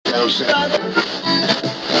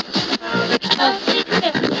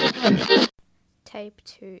Tape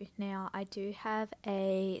 2. Now, I do have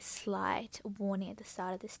a slight warning at the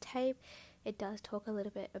start of this tape. It does talk a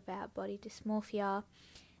little bit about body dysmorphia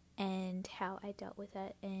and how I dealt with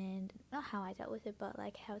it, and not how I dealt with it, but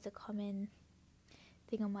like how it's a common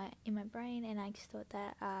thing in my brain, and I just thought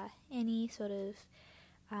that any sort of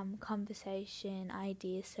conversation,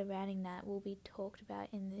 ideas surrounding that will be talked about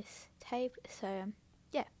in this tape. So,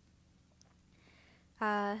 yeah.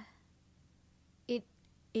 It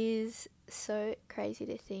is so crazy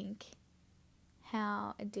to think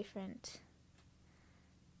how different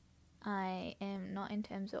I am, not in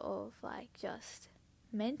terms of like just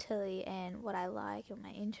mentally and what I like and my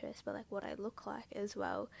interests, but like what I look like as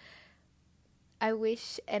well. I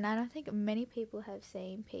wish, and I don't think many people have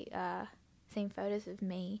seen photos of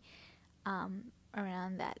me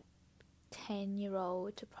around that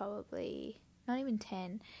 10-year-old to probably, not even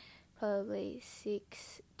 10, probably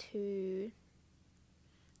 6 to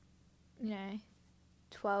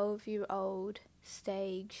 12-year-old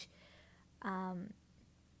stage,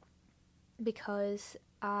 because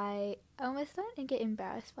I almost don't get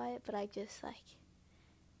embarrassed by it, but I just I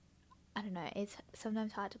don't know, it's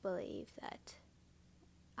sometimes hard to believe that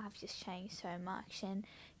I've just changed so much. And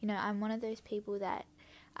I'm one of those people that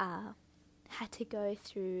had to go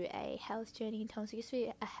through a health journey in terms of just to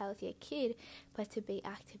be a healthier kid, but to be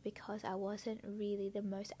active, because I wasn't really the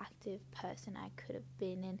most active person I could have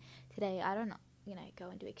been. And today I don't go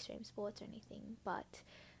and do extreme sports or anything, but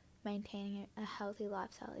maintaining a healthy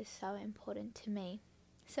lifestyle is so important to me.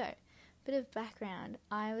 So, bit of background,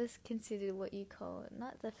 I was considered what you call,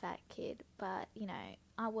 not the fat kid, but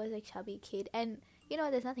I was a chubby kid, and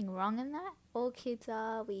there's nothing wrong in that. All kids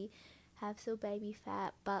are, we have still baby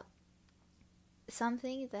fat, but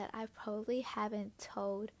something that I probably haven't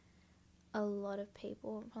told a lot of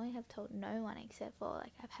people, probably have told no one except for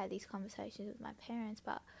I've had these conversations with my parents,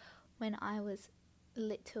 but when I was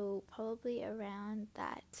little, probably around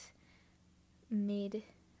that mid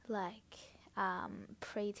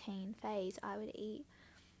preteen phase, I would eat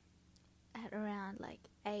at around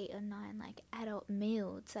 8 or 9 adult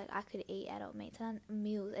meals. I could eat adult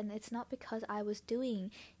meals, and it's not because I was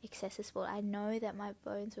doing excessive sport. I know that my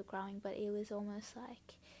bones were growing, but it was almost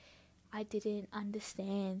like I didn't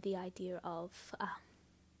understand the idea of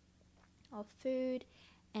food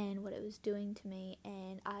and what it was doing to me.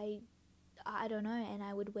 And I don't know, and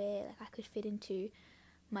I would wear, I could fit into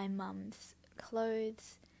my mum's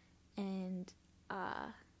clothes and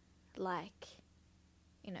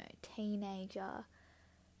teenager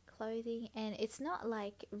clothing, and it's not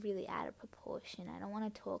really out of proportion. I don't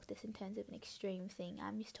want to talk this in terms of an extreme thing.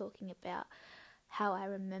 I'm just talking about how I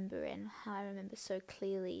remember, and how I remember so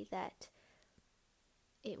clearly that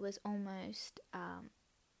it was almost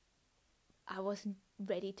I wasn't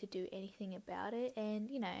ready to do anything about it. And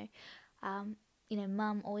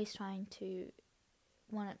mum always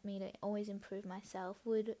wanted me to always improve myself,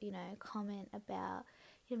 would comment about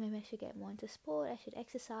maybe I should get more into sport, I should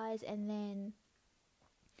exercise. And then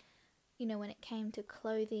when it came to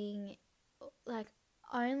clothing,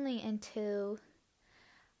 only until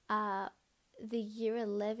the year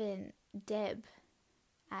 11 Deb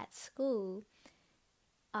at school,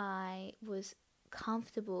 I was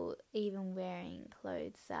comfortable even wearing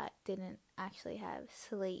clothes that didn't actually have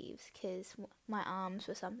sleeves, because my arms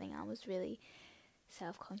were something I was really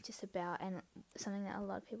self-conscious about, and something that a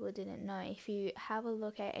lot of people didn't know. If you have a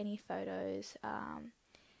look at any photos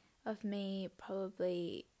of me,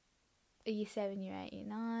 probably year 7, year 8, year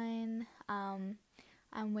 9, I'm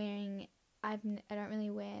wearing, I don't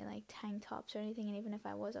really wear tank tops or anything, and even if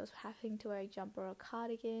I was having to wear a jumper or a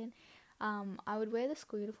cardigan. I would wear the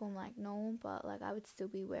school uniform like normal, but I would still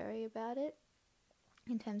be wary about it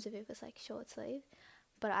in terms of if it's short sleeve.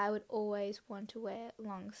 But I would always want to wear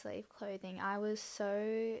long sleeve clothing. I was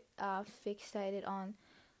so fixated on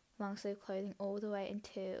long sleeve clothing all the way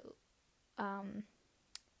until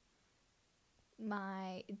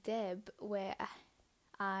my Deb, where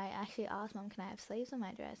I actually asked Mum, can I have sleeves on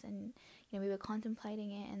my dress? And we were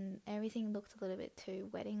contemplating it, and everything looked a little bit too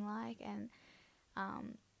wedding like, and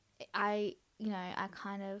I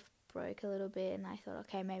kind of broke a little bit, and I thought,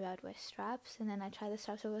 okay, maybe I'd wear straps. And then I tried the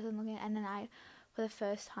straps, I wasn't looking, and then I, for the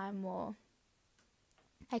first time, wore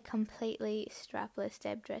a completely strapless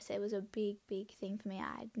Deb dress. It was a big thing for me.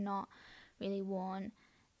 I had not really worn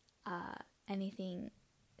anything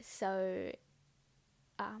so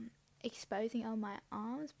exposing on my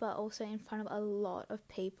arms, but also in front of a lot of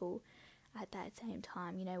people at that same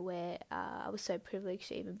time, where I was so privileged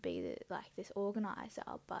to even be this organizer.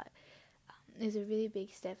 But it was a really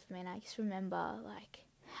big step for me, and I just remember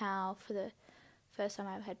how for the first time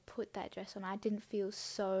I had put that dress on, I didn't feel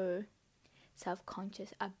so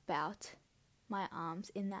self-conscious about my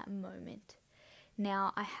arms in that moment.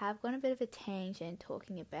 Now, I have gone a bit of a tangent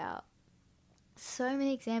talking about so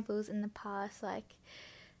many examples in the past,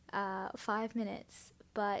 5 minutes,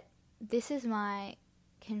 but this is my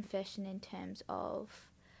confession in terms of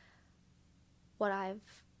what I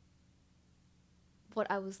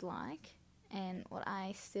was like and what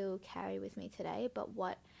I still carry with me today, but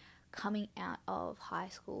what coming out of high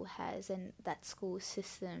school has, and that school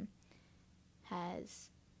system has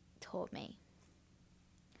taught me.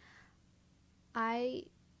 I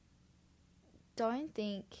don't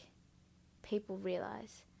think people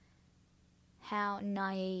realize how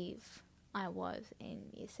naive I was in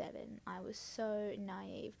year 7. I was so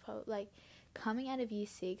naive. Coming out of year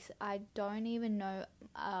 6, I don't even know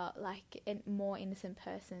a more innocent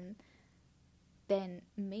person than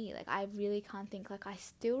me. I really can't think. I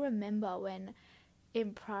still remember when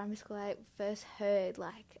in primary school I first heard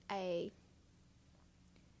a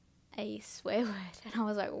swear word, and I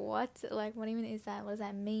was like, what? What even is that? What does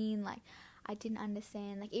that mean? I didn't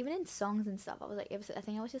understand. Even in songs and stuff, I was I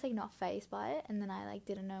think I was just not fazed by it, and then I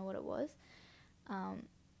didn't know what it was.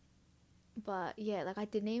 But yeah, I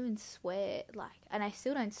didn't even swear, and I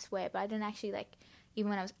still don't swear, but I didn't actually even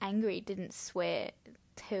when I was angry, didn't swear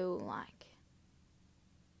till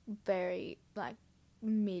very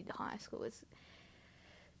mid high school.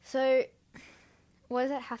 So what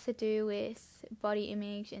does that have to do with body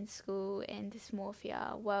image in school and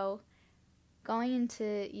dysmorphia? Well, going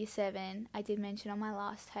into year 7, I did mention on my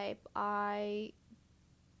last tape, I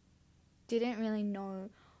didn't really know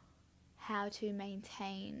how to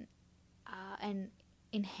maintain and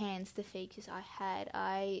enhance the features I had.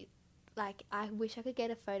 I wish I could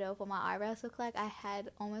get a photo of what my eyebrows look like. I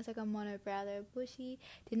had almost a monobrow. They were bushy,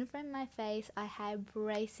 didn't frame my face. I had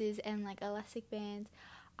braces and elastic bands.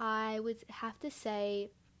 I would have to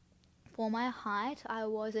say, for my height, I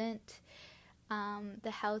wasn't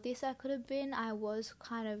the healthiest I could have been. I was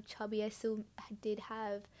kind of chubby. I still did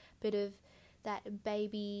have a bit of that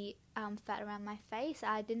baby fat around my face.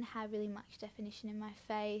 I didn't have really much definition in my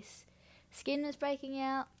face. Skin was breaking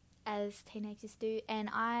out, as teenagers do, and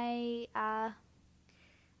my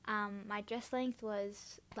dress length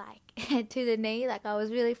was to the knee. I was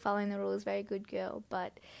really following the rules, very good girl.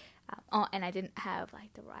 But and I didn't have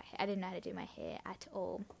the right hair. I didn't know how to do my hair at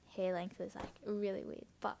all. Hair length was really weird.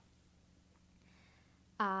 But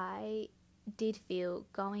I did feel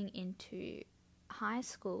going into high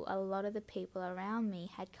school, a lot of the people around me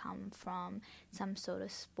had come from some sort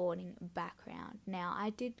of sporting background. Now, I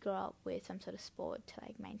did grow up with some sort of sport to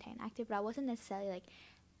maintain active, but I wasn't necessarily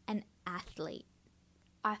an athlete.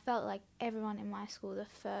 I felt like everyone in my school, the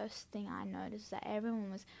first thing I noticed was that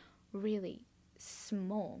everyone was really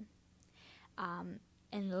small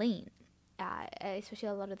and lean, especially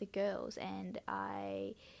a lot of the girls, and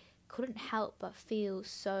I couldn't help but feel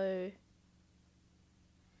so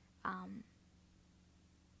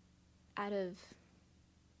out of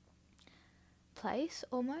place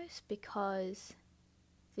almost, because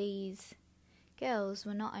these girls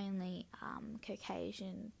were not only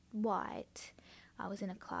Caucasian, white. I was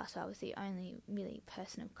in a class where I was the only really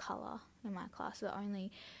person of colour in my class, the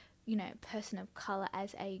only person of colour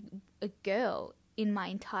as a girl in my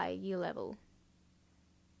entire year level.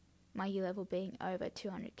 My year level being over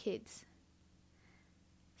 200 kids.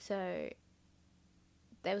 So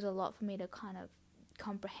there was a lot for me to kind of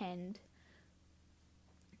comprehend,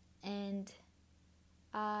 and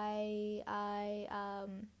I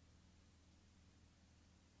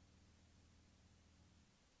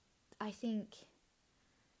think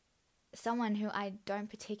someone who I don't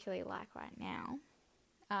particularly like right now,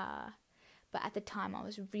 but at the time I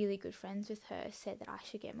was really good friends with her, said that I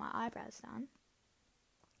should get my eyebrows done.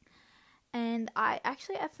 And I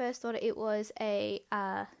actually at first thought it was I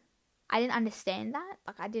didn't understand that.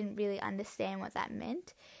 I didn't really understand what that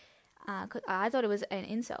meant. Cause I thought it was an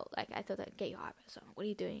insult. I thought that, get your eyebrows done. What are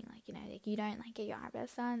you doing? You don't get your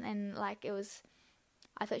eyebrows done. And it was,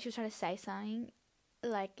 I thought she was trying to say something,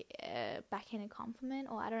 backhanded compliment,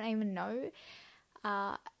 or I don't even know.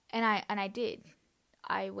 And I did.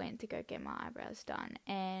 I went to go get my eyebrows done,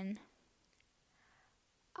 and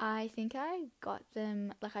I think I got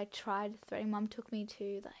them, I tried threading. Mum took me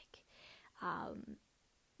to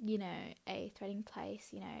a threading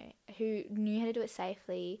place, who knew how to do it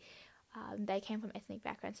safely. They came from ethnic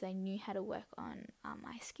backgrounds, so they knew how to work on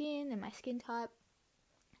my skin and my skin type.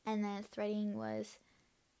 And then threading was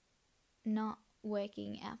not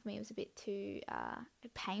working out for me. It was a bit too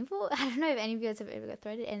painful. I don't know if any of you guys have ever got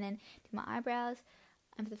threaded. And then did my eyebrows,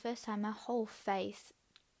 and for the first time, my whole face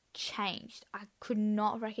changed. I could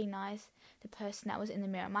not recognize the person that was in the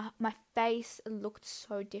mirror. My face looked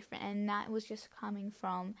so different, and that was just coming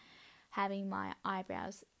from having my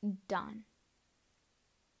eyebrows done.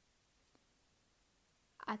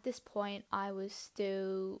 At this point, I was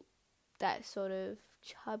still that sort of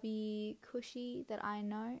chubby cushy that I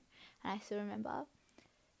know, and I still remember.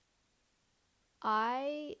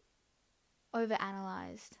 I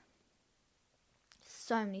overanalyzed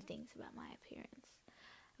so many things about my appearance.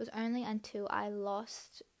 It was only until I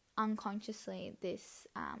lost unconsciously this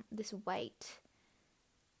weight.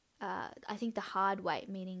 I think the hard weight,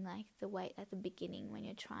 meaning like the weight at the beginning when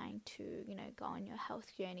you're trying to, go on your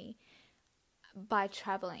health journey by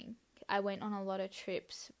traveling. I went on a lot of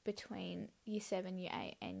trips between year 7, year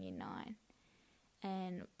 8 and year 9.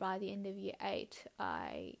 And by the end of year 8,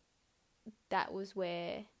 that was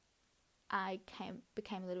where I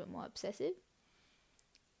became a little bit more obsessive.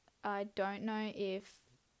 I don't know if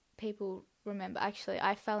people remember. Actually,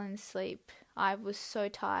 I fell asleep. I was so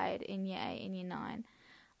tired in year 8 and year 9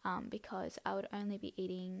 because I would only be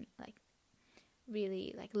eating like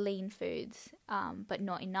really like lean foods, but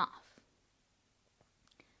not enough.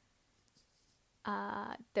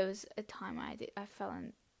 There was a time I fell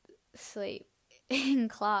asleep in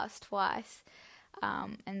class twice,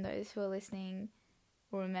 and those who are listening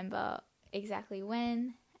will remember exactly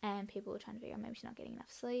when. And people were trying to figure out maybe she's not getting enough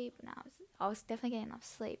sleep. And I was definitely getting enough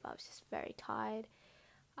sleep. I was just very tired.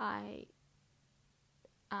 And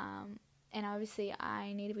obviously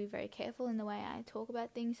I need to be very careful in the way I talk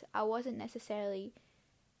about things. I was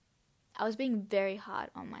being very hard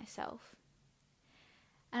on myself.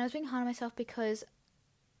 And I was being hard on myself because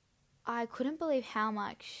I couldn't believe how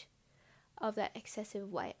much of that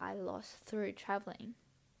excessive weight I lost through traveling.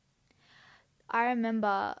 I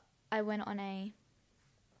remember I went on a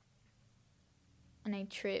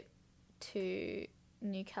trip to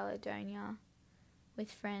New Caledonia with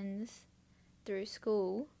friends through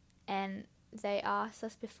school, and they asked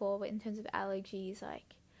us before, but in terms of allergies,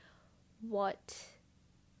 like what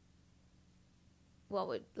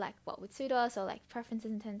would suit us, or like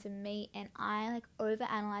preferences in terms of meat, and I like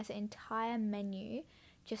overanalyzed the entire menu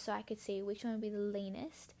just so I could see which one would be the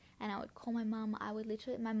leanest. And I would call my mum.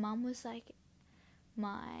 My mum was like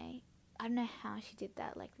I don't know how she did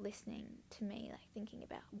that, like listening to me, like thinking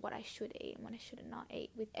about what I should eat and what I should not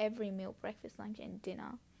eat with every meal, breakfast, lunch and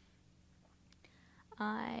dinner.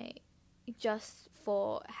 Just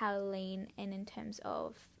for how lean and in terms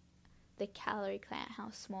of the calorie count,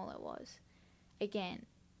 how small it was. Again,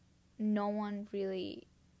 no one really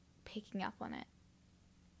picking up on it.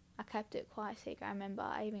 I kept it quite secret. I remember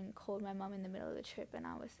I even called my mum in the middle of the trip and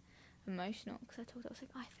I was emotional because I was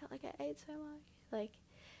like, I felt like I ate so much. Like,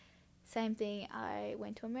 same thing, I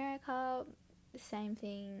went to America, the same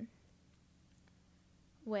thing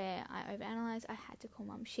where I overanalyzed. I had to call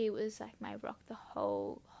mum. She was like my rock the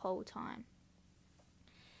whole time.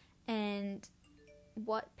 And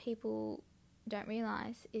what people don't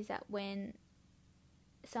realize is that when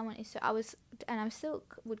someone is I still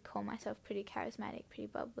would call myself pretty charismatic, pretty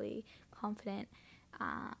bubbly, confident.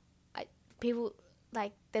 People,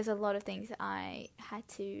 like, there's a lot of things that I had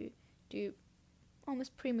to do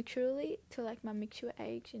almost prematurely to like my mature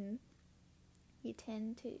age in year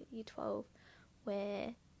 10 to year 12,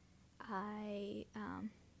 where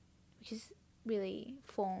which has really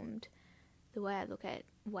formed the way I look at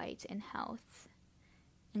weight and health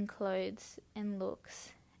and clothes and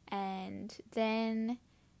looks. And then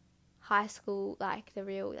high school, like the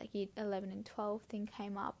real like year 11 and 12 thing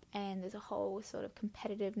came up, and there's a whole sort of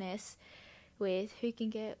competitiveness with who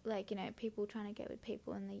can get, like, people trying to get with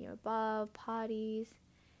people in the year above, parties,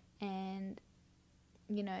 and,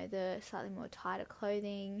 the slightly more tighter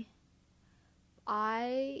clothing.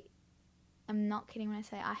 I am not kidding when I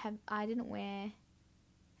say I didn't wear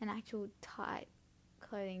an actual tight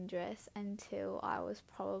clothing dress until I was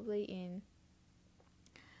probably in,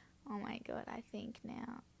 oh my god, I think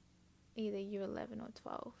now, either year 11 or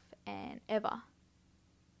 12, and ever.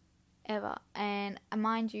 And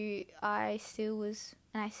mind you, I was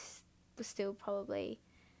still probably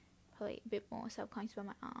a bit more self-conscious about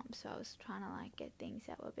my arms, so I was trying to like get things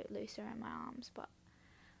that were a bit looser around my arms, but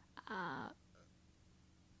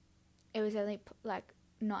it was only like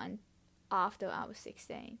not after I was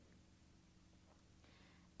 16.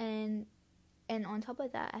 And on top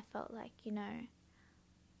of that, I felt like,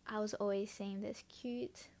 I was always seen as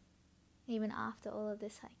cute, even after all of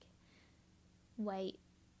this like weight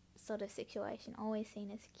sort of situation, always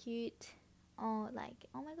seen as cute. Oh, like,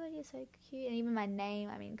 oh my god, you're so cute. And even my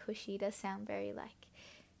name, Cushy, does sound very like,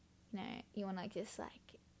 you want to just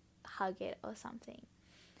like hug it or something.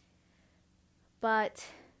 But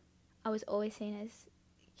I was always seen as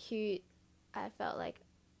cute. I felt like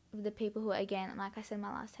the people who, again, like I said in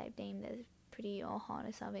my last tape, deemed as pretty or hot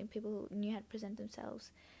or something, people who knew how to present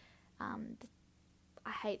themselves.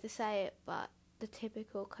 I hate to say it, but the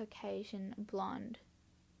typical Caucasian blonde.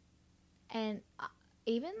 And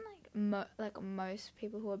even like most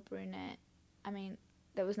people who are brunette, I mean,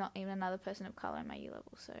 there was not even another person of colour in my year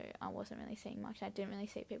level, so I wasn't really seeing much. I didn't really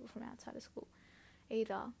see people from outside of school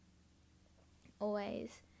either. Always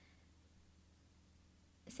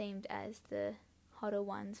seemed as the hotter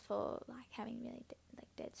ones for like having really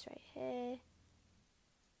dead straight hair.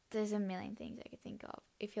 There's a million things I could think of.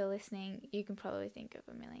 If you're listening, you can probably think of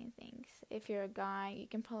a million things. If you're a guy, you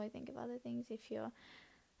can probably think of other things. If you're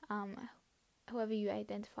whoever you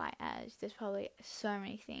identify as, there's probably so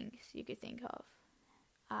many things you could think of.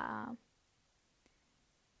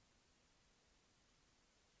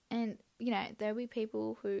 And, you know, there'll be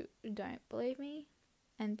people who don't believe me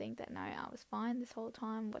and think that, no, I was fine this whole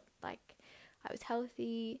time, I was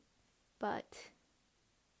healthy, but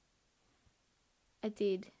I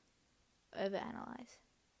did overanalyze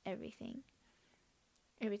everything.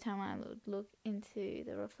 Every time I would look into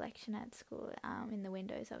the reflection at school, in the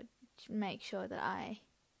windows, I would make sure that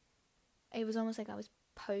it was almost like I was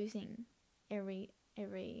posing every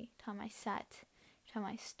time I sat, every time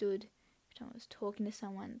I stood, every time I was talking to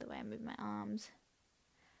someone, the way I moved my arms,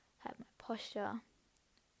 had my posture,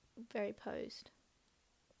 very posed.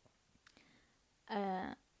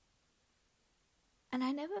 And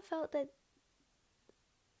I never felt that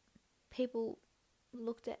people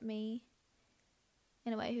looked at me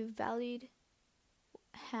in a way who valued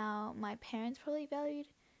how my parents probably valued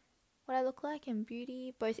what I look like in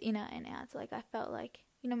beauty, both inner and out. So like I felt like,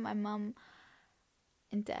 you know, my mum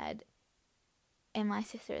and dad and my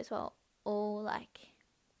sister as well all like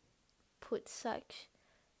put such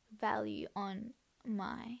value on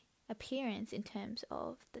my appearance in terms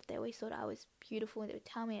of that they always thought I was beautiful and they would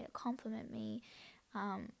tell me to compliment me,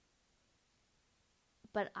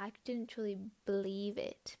 but I didn't truly believe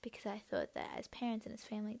it because I thought that as parents and as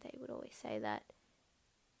family they would always say that.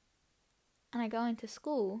 And I go into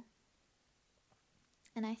school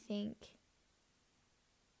and I think,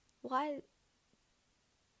 where's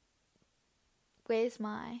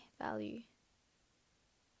my value?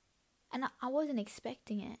 And I wasn't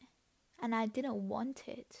expecting it and I didn't want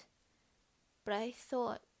it, but I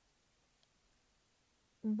thought,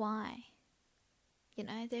 why? You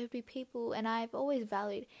know, there would be people, and I've always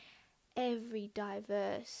valued every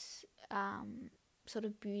diverse sort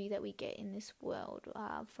of beauty that we get in this world,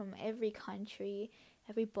 from every country,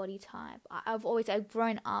 every body type. I've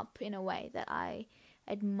grown up in a way that I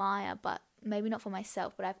admire, but maybe not for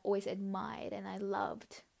myself, but I've always admired and I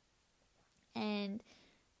loved. And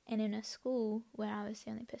in a school where I was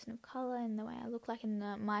the only person of colour and the way I looked like and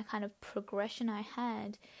my kind of progression I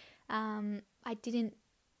had, I didn't,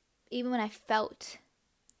 even when I felt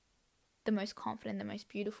the most confident, the most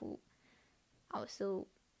beautiful, I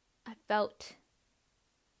felt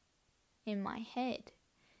in my head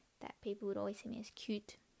that people would always see me as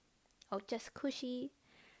cute or just cushy.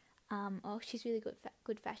 Oh, she's really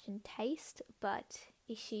good fashion taste, but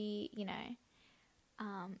is she, you know,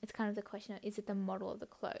 it's kind of the question of, is it the model of the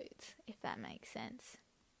clothes, if that makes sense.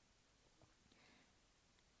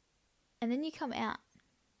 And then you come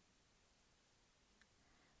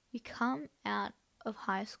out of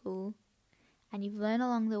high school and you've learned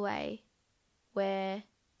along the way where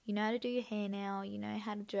you know how to do your hair now, you know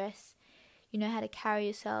how to dress, you know how to carry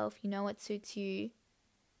yourself, you know what suits you.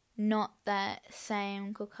 Not that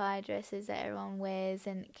same Kukai dresses that everyone wears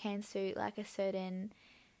and can suit like a certain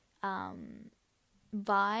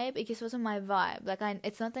vibe. It just wasn't my vibe.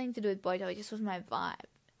 It's nothing to do with body type, it just was my vibe.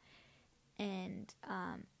 And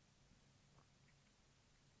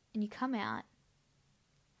you come out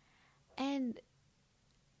and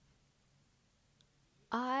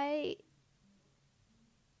I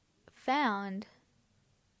found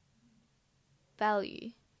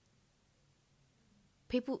value.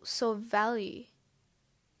 People saw value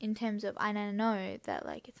in terms of, I know that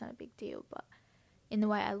like it's not a big deal, but in the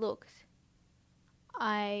way I looked,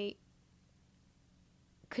 I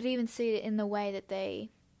could even see it in the way that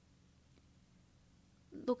they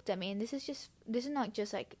looked at me. And this is not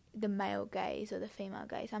just like the male gaze or the female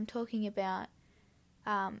gaze. I'm talking about,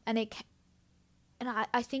 I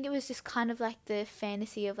think it was just kind of like the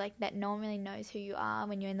fantasy of like that no one really knows who you are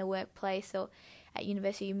when you're in the workplace or at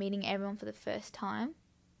university, you're meeting everyone for the first time.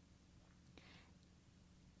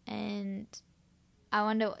 And I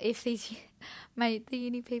wonder if the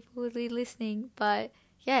uni people would be listening, but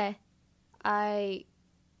yeah, I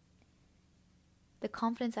the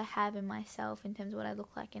confidence I have in myself in terms of what I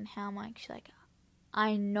look like and how much like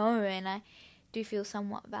I know and I do feel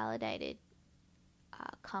somewhat validated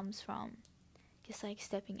comes from just like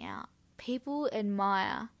stepping out. People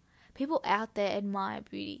out there admire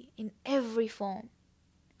beauty in every form.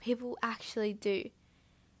 People actually do.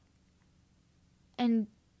 And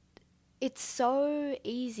it's so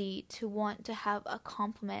easy to want to have a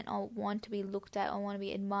compliment or want to be looked at or want to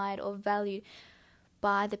be admired or valued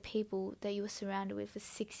by the people that you were surrounded with for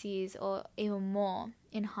 6 years or even more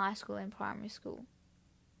in high school and primary school.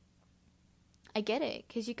 I get it,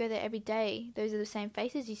 because you go there every day. Those are the same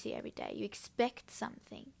faces you see every day. You expect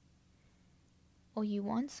something. Or you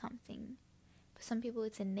want something. For some people,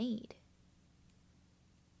 it's a need.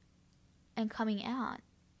 And coming out,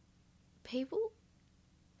 people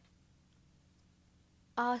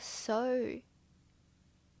are so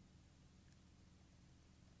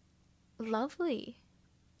lovely.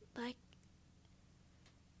 Like,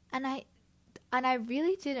 and I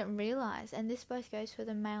really didn't realize, and this both goes for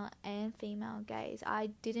the male and female gaze,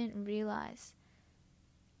 I didn't realize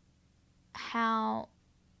how,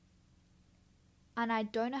 and I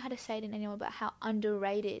don't know how to say it in anyone, but how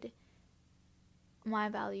underrated my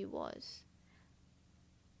value was.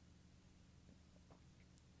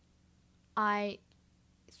 I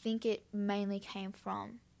think it mainly came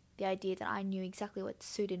from the idea that I knew exactly what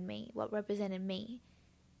suited me, what represented me,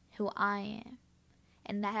 who I am.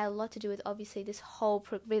 And that had a lot to do with, obviously, this whole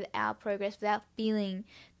without progress, without feeling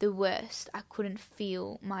the worst, I couldn't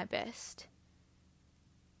feel my best.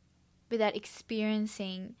 Without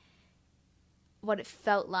experiencing what it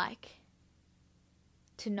felt like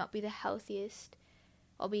to not be the healthiest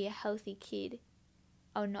or be a healthy kid,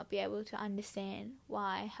 or not be able to understand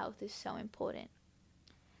why health is so important.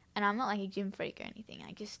 And I'm not like a gym freak or anything.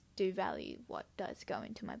 I just do value what does go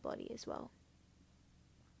into my body as well.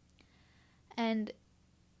 And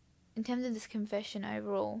in terms of this confession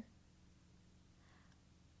overall,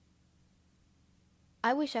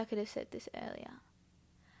 I wish I could have said this earlier.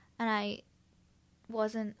 And I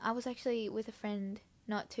was actually with a friend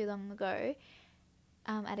not too long ago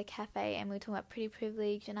at a cafe, and we were talking about pretty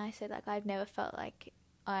privilege, and I said like I've never felt like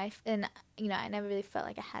I never really felt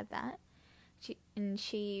like I had that.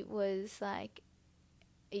 She was like,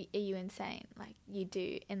 are you insane? Like, you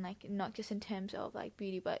do. And like, not just in terms of like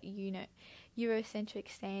beauty, but Eurocentric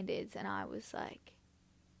standards. And I was like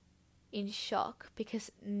in shock,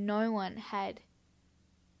 because no one had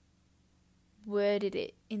worded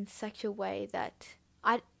it in such a way that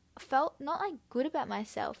I felt not like good about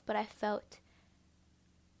myself, but I felt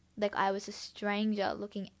like I was a stranger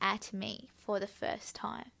looking at me for the first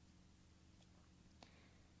time.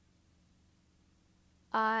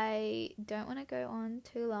 I don't want to go on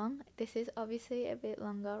too long. This is obviously a bit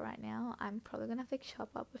longer right now. I'm probably going to have to chop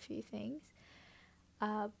up a few things.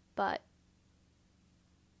 But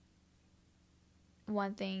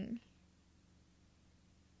one thing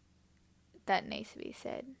that needs to be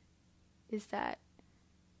said is that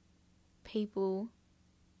people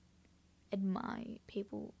admire you,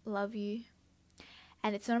 people love you,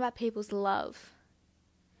 and it's not about people's love.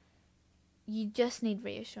 You just need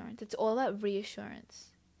reassurance. It's all about reassurance.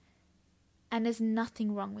 And there's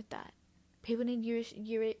nothing wrong with that. People need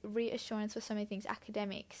reassurance for so many things.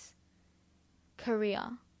 Academics,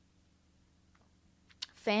 career,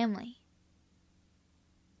 family,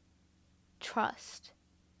 trust.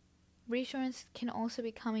 Reassurance can also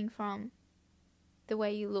be coming from the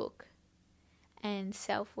way you look and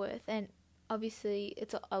self-worth. And obviously,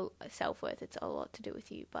 it's a self-worth. It's a lot to do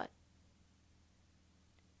with you, but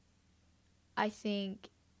I think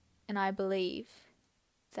and I believe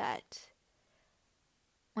that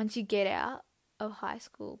once you get out of high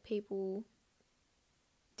school, people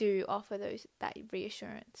do offer that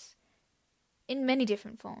reassurance in many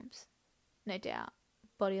different forms, no doubt.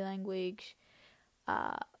 Body language,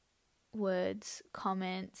 words,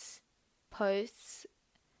 comments, posts,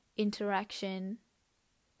 interaction.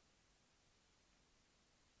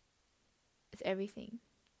 It's everything.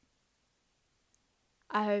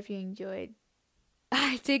 I hope you enjoyed.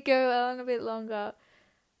 I did go on a bit longer.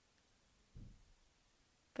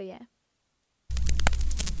 But yeah.